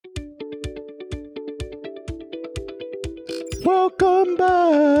Welcome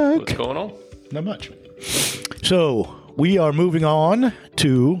back. What's going on? Not much. So we are moving on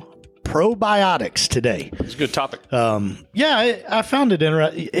to probiotics today. It's a good topic. I found it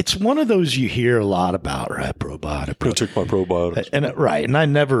interesting. It's one of those you hear a lot about, right? Probiotic. Take my probiotics. And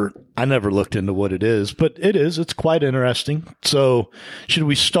I never looked into what it is, but it's quite interesting. So should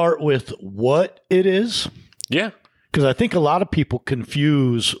we start with what it is? Yeah. Because I think a lot of people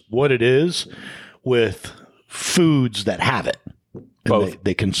confuse what it is with foods that have it. And Both.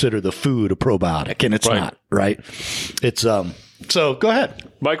 they consider the food a probiotic, and it's not, right? It's so go ahead.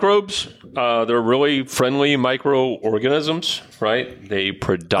 Microbes, they're really friendly microorganisms, right? They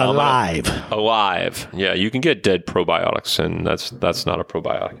predominantly alive. Yeah, you can get dead probiotics, and that's not a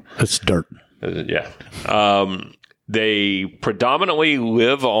probiotic. It's dirt. Yeah. They predominantly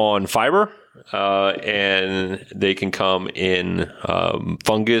live on fiber, and they can come in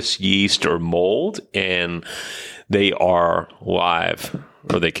fungus, yeast, or mold, and they are live,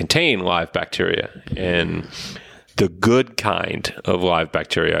 or they contain live bacteria. And the good kind of live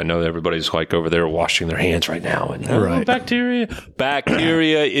bacteria, I know everybody's like over there washing their hands right now. And Right.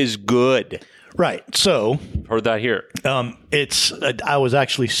 Bacteria is good. Right. So Heard that here. it's I was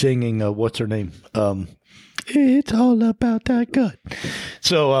actually singing what's her name? It's all about that gut.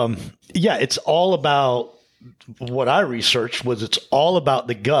 So it's all about what I researched was it's all about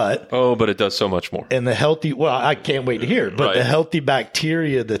the gut Oh, but it does so much more. and the healthy I can't wait to hear it, but Right. the healthy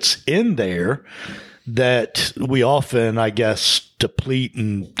bacteria that's in there that we often, I guess, deplete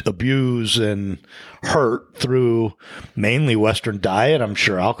and abuse and hurt through mainly Western diet. I'm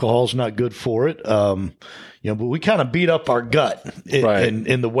sure alcohol's not good for it. But we kind of beat up our gut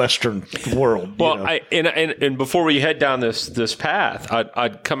in the Western world. Well, and before we head down this path,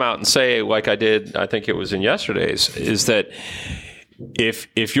 I'd come out and say, like I did, I think it was in yesterday's, is that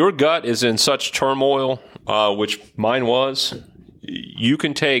if your gut is in such turmoil, which mine was, you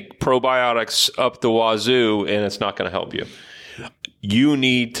can take probiotics up the wazoo, and it's not going to help you. You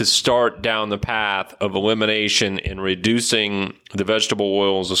need to start down the path of elimination and reducing the vegetable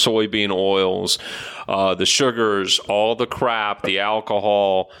oils, the soybean oils, the sugars, all the crap, the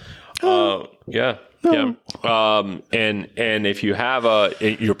alcohol. And if you have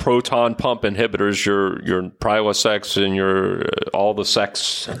your proton pump inhibitors, your Prilosec and your all the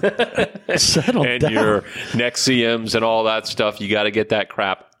sex settle and down. your Nexiums and all that stuff, you got to get that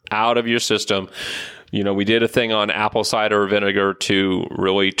crap out of your system. You know, we did a thing on apple cider vinegar to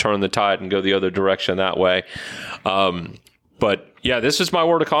really turn the tide and go the other direction that way. But yeah, this is my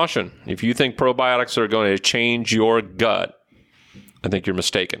word of caution. If you think probiotics are going to change your gut, I think you're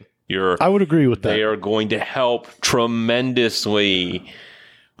mistaken. I would agree with that. They are going to help tremendously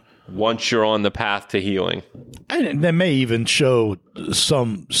once you're on the path to healing. And they may even show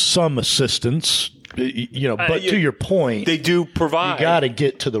some assistance, but to your point, They do provide. you got to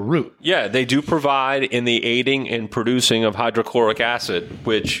get to the root. Yeah, they do provide in the aiding and producing of hydrochloric acid,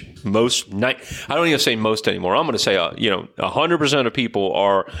 which I don't even say most anymore. I'm going to say, 100% of people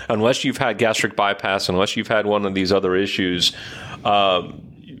are, unless you've had gastric bypass, unless you've had one of these other issues,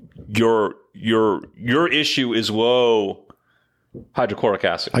 your issue is low hydrochloric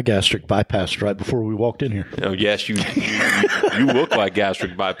acid. I gastric bypassed right before we walked in here. Oh, yes, you look like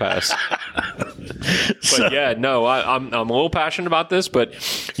gastric bypass. But yeah, no, I'm a little passionate about this, but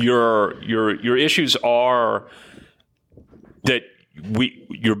your issues are that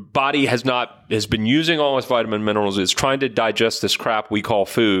your body has been using all its vitamin minerals. It's trying to digest this crap we call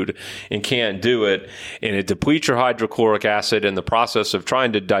food and can't do it, and it depletes your hydrochloric acid in the process of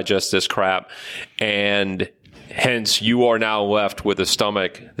trying to digest this crap, and hence you are now left with a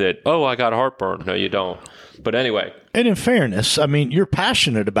stomach that, I got heartburn. No, you don't. But anyway. And in fairness, I mean, you're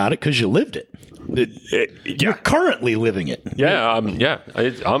passionate about it because you lived it. You're currently living it. Yeah, I'm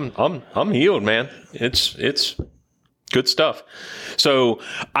healed, man. It's good stuff. So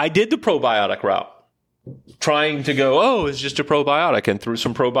I did the probiotic route, trying to go, it's just a probiotic, and threw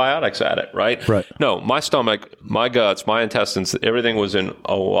some probiotics at it, right? Right. No, my stomach, my guts, my intestines, everything was in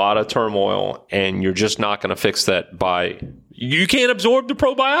a lot of turmoil, and you're just not going to fix that you can't absorb the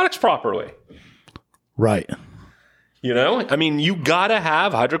probiotics properly. Right. I mean, you got to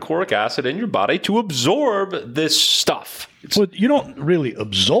have hydrochloric acid in your body to absorb this stuff. Well, you don't really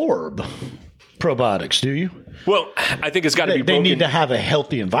absorb probiotics, do you? Well, I think it's got to be broken. They need to have a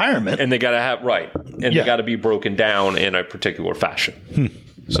healthy environment. And they got to have, they got to be broken down in a particular fashion.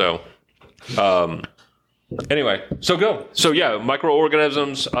 So, anyway, so go. So, yeah,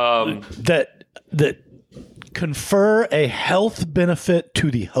 microorganisms. That confer a health benefit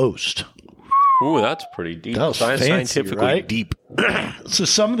to the host. Ooh, that's pretty deep. That was fancy, scientifically right? deep. So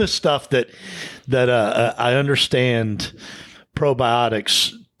some of the stuff that I understand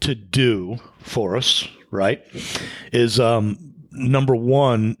probiotics to do for us, right, is number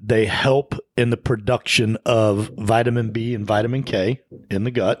one, they help in the production of vitamin B and vitamin K in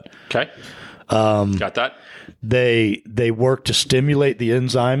the gut. Okay. Got that. They work to stimulate the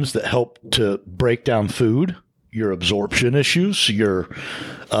enzymes that help to break down food, your absorption issues, your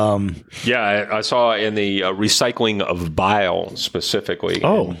I saw in the recycling of bile specifically.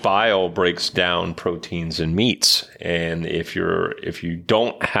 Oh. Bile breaks down proteins in meats, and if you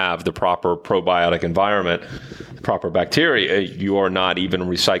don't have the proper probiotic environment, the proper bacteria, you are not even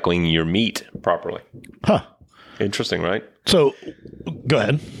recycling your meat properly. Huh. Interesting, right? So, go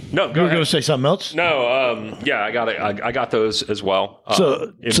ahead. No, you were going to say something else? No, I got it. I got those as well.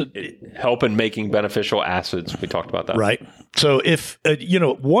 Help in making beneficial acids. We talked about that, right? So, if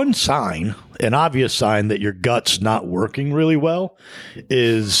one sign, an obvious sign that your gut's not working really well,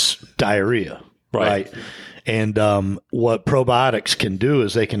 is diarrhea, right? And what probiotics can do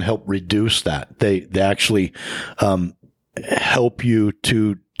is they can help reduce that. They actually help you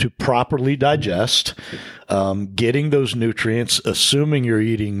to properly digest, getting those nutrients, assuming you're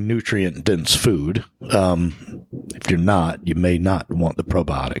eating nutrient-dense food. If you're not, you may not want the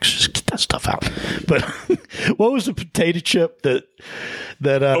probiotics. Just get that stuff out. But what was the potato chip that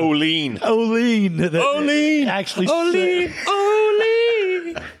Olean. Olean. Actually Olean.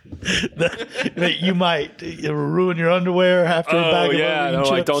 that you might ruin your underwear after a bag of Olean chips.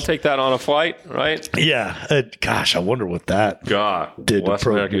 Like don't take that on a flight, right? Yeah. Gosh, I wonder what that did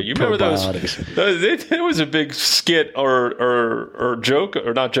to you remember probiotics. There was a big skit or joke,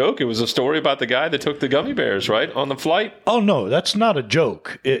 or not joke. It was a story about the guy that took the gummy bears, right, on the flight. Oh, no, that's not a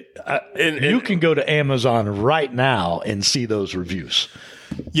joke. You can go to Amazon right now and see those reviews.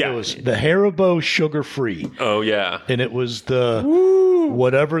 Yeah. It was the Haribo sugar-free. Oh, yeah. And it was the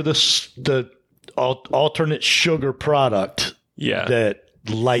whatever the alternate sugar product that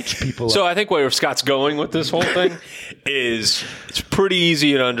lights people up. So I think where Scott's going with this whole thing is it's pretty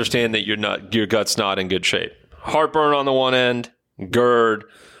easy to understand that your gut's not in good shape. Heartburn on the one end, GERD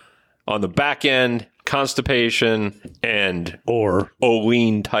on the back end, constipation, and or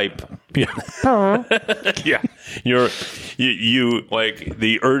Olean type. Yeah. Yeah. You like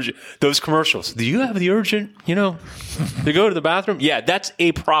the urgent, those commercials. Do you have the urgent, to go to the bathroom? Yeah, that's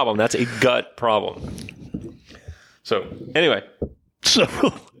a problem. That's a gut problem. So anyway. So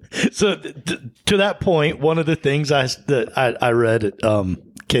to that point, one of the things I read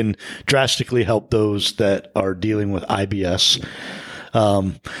can drastically help those that are dealing with IBS.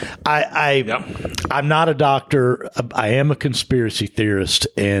 I'm not a doctor. I am a conspiracy theorist,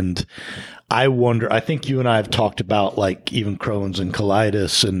 and I wonder. I think you and I have talked about like even Crohn's and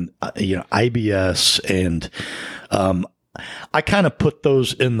colitis and IBS, and I kind of put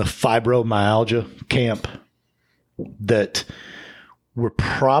those in the fibromyalgia camp. That we're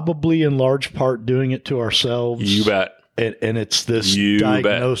probably in large part doing it to ourselves. You bet. And it's this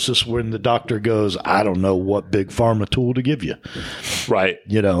diagnosis when the doctor goes, I don't know what big pharma tool to give you. Right.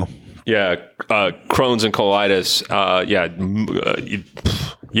 Yeah. Crohn's and colitis.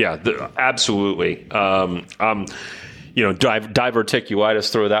 Absolutely.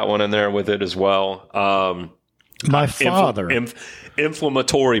 Diverticulitis, throw that one in there with it as well. My father.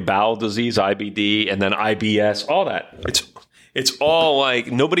 Inflammatory bowel disease, IBD, and then IBS, all that. It's all like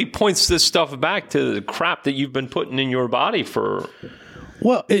nobody points this stuff back to the crap that you've been putting in your body for.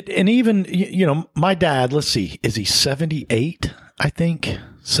 Well, and even, my dad, let's see, is he 78, I think,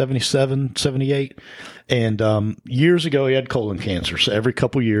 77, 78? And years ago, he had colon cancer. So every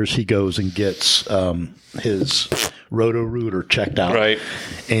couple of years, he goes and gets his Roto-Rooter checked out. Right.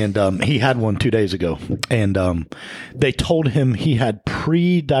 And he had one 2 days ago. And they told him he had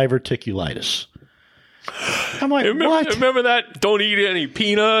pre-diverticulitis. I'm like, what? Remember that? Don't eat any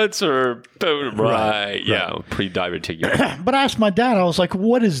peanuts or... Right. Yeah, pre-diverticulitis. But I asked my dad, I was like,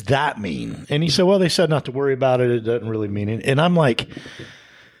 what does that mean? And he said, well, they said not to worry about it. It doesn't really mean it. And I'm like,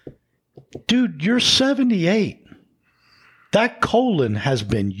 dude, you're 78. That colon has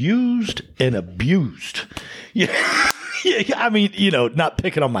been used and abused. Yeah. I mean, not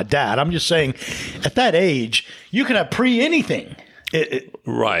picking on my dad. I'm just saying at that age, you can have pre-anything.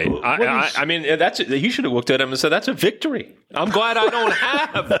 Right. I mean, he should have looked at him and said, that's a victory. I'm glad I don't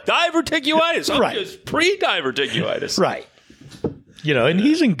have diverticulitis. I'm just pre-diverticulitis. Right. And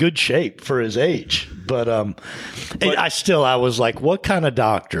he's in good shape for his age. But I was like, what kind of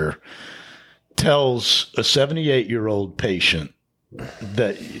doctor tells a 78-year-old patient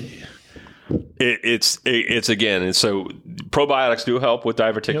that... It's again, and so probiotics do help with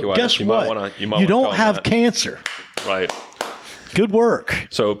diverticulitis. Guess what? You don't have cancer. Right. Good work.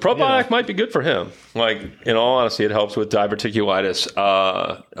 So probiotic might be good for him. Like, in all honesty, it helps with diverticulitis.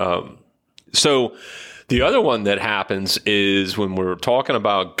 So the other one that happens is when we're talking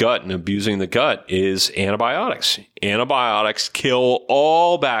about gut and abusing the gut is antibiotics. Antibiotics kill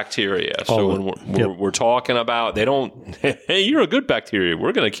all bacteria. So when we're talking about, they don't, hey, you're a good bacteria,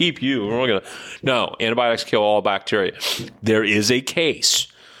 we're going to keep you. No, antibiotics kill all bacteria. There is a case.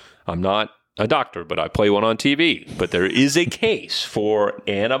 I'm not a doctor, but I play one on TV. But there is a case for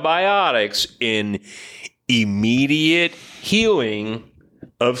antibiotics in immediate healing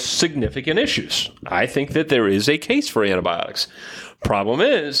of significant issues. I think that there is a case for antibiotics. Problem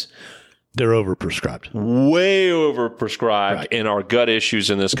is, they're overprescribed. Way overprescribed, right. And our gut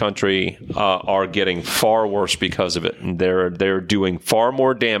issues in this country are getting far worse because of it. And they're doing far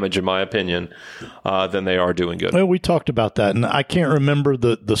more damage, in my opinion, than they are doing good. Well, we talked about that, and I can't remember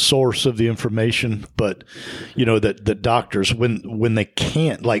the source of the information, but you know that the doctors, when they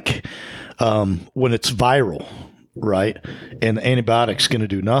can't, like when it's viral, right, and antibiotics going to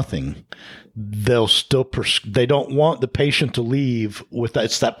do nothing, they'll still they don't want the patient to leave with that.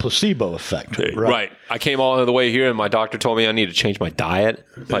 It's that placebo effect, right? I came all the way here, and my doctor told me I need to change my diet.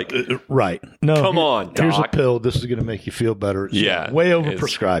 Like, right? No, come on, doc. Here's a pill. This is going to make you feel better. It's way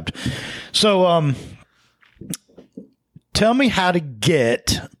overprescribed. So, tell me how to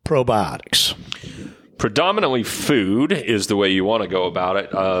get probiotics. Predominantly food is the way you want to go about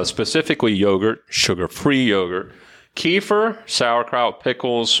it. Specifically yogurt, sugar-free yogurt, kefir, sauerkraut,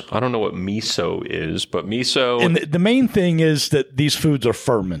 pickles. I don't know what miso is, but miso. And the main thing is that these foods are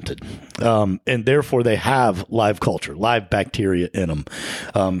fermented, and therefore they have live culture, live bacteria in them.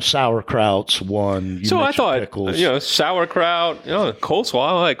 Sauerkraut's one. So I thought, pickles. Sauerkraut, coleslaw.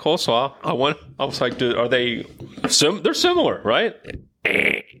 I like coleslaw. I was like, are they? They're similar, right?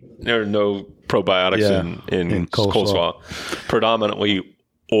 There are no probiotics in coleslaw. Predominantly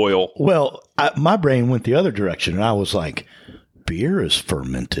oil. Well, my brain went the other direction, and I was like, beer is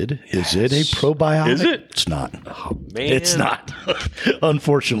fermented. Is it a probiotic? Is it? It's not. Oh, man. It's not.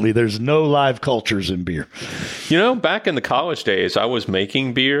 Unfortunately, there's no live cultures in beer. Back in the college days, I was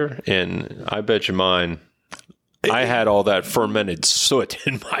making beer, and I bet you mine, I had all that fermented soot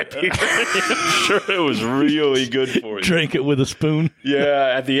in my beer. I'm sure it was really good for you. Drink it with a spoon.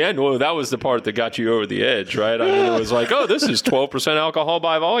 Yeah, at the end, that was the part that got you over the edge, right? I mean, it was like, this is 12% alcohol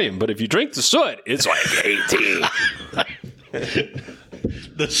by volume. But if you drink the soot, it's like 18.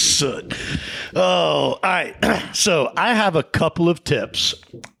 The soot. Oh, all right. So I have a couple of tips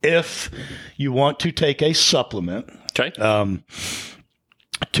if you want to take a supplement. Okay.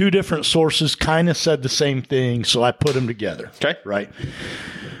 Two different sources kind of said the same thing, so I put them together. Okay. Right.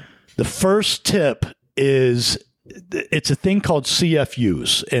 The first tip is it's a thing called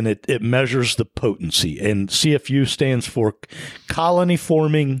CFUs, and it measures the potency. And CFU stands for colony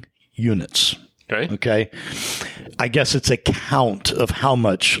forming units. Okay. I guess it's a count of how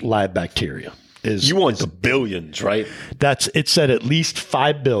much live bacteria is. You want the billions, right? It said at least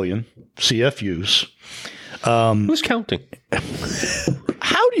 5 billion CFUs. Who's counting?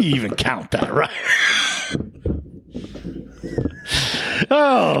 How do you even count that, right?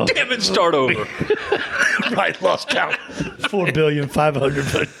 Oh, damn it! Start over. Right, lost count.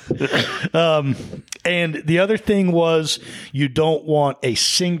 4,500,000,000. And the other thing was you don't want a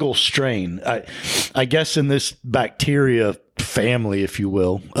single strain. I guess in this bacteria family, if you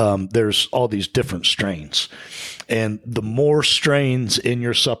will, there's all these different strains. And the more strains in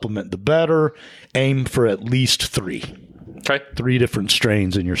your supplement, the better. Aim for at least 3. Okay. 3 different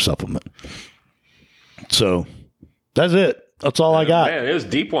strains in your supplement. So that's it. That's all I got. Man, it was a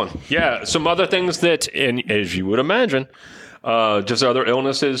deep one. Yeah. Some other things that, and as you would imagine, just other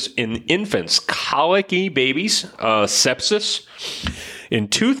illnesses in infants, colicky babies, sepsis,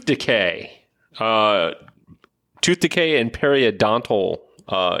 and tooth decay and periodontal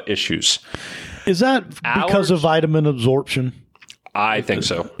issues. Is that because of vitamin absorption? I think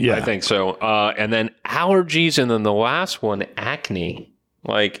so. Yeah. I think so. And then allergies, and then the last one, acne.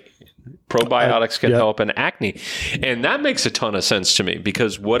 Like, probiotics can help in acne. And that makes a ton of sense to me,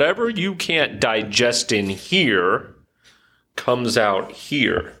 because whatever you can't digest in here comes out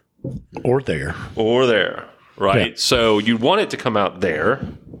here. Or there. Right? Yeah. So you want it to come out there.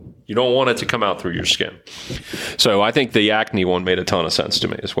 You don't want it to come out through your skin. So I think the acne one made a ton of sense to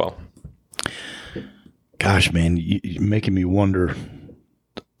me as well. Gosh, man, you're making me wonder.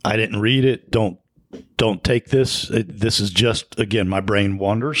 I didn't read it. Don't take this. This is just, again, my brain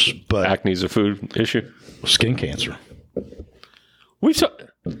wanders. But acne is a food issue. Skin cancer.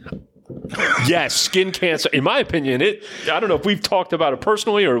 Yes, skin cancer. In my opinion, I don't know if we've talked about it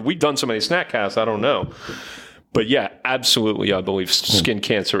personally or we've done so many snack casts. I don't know. But yeah, absolutely, I believe skin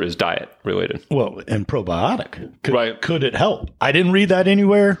cancer is diet related. Well, and probiotic. Right. Could it help? I didn't read that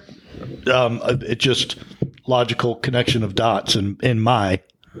anywhere. It just logical connection of dots in my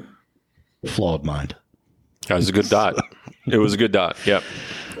flawed mind. That was a good dot. It was a good dot. Yep.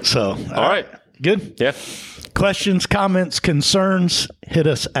 So, All right. Good. Yeah. Questions, comments, concerns, hit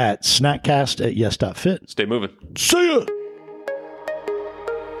us at snackcast@yes.fit. Stay moving. See ya.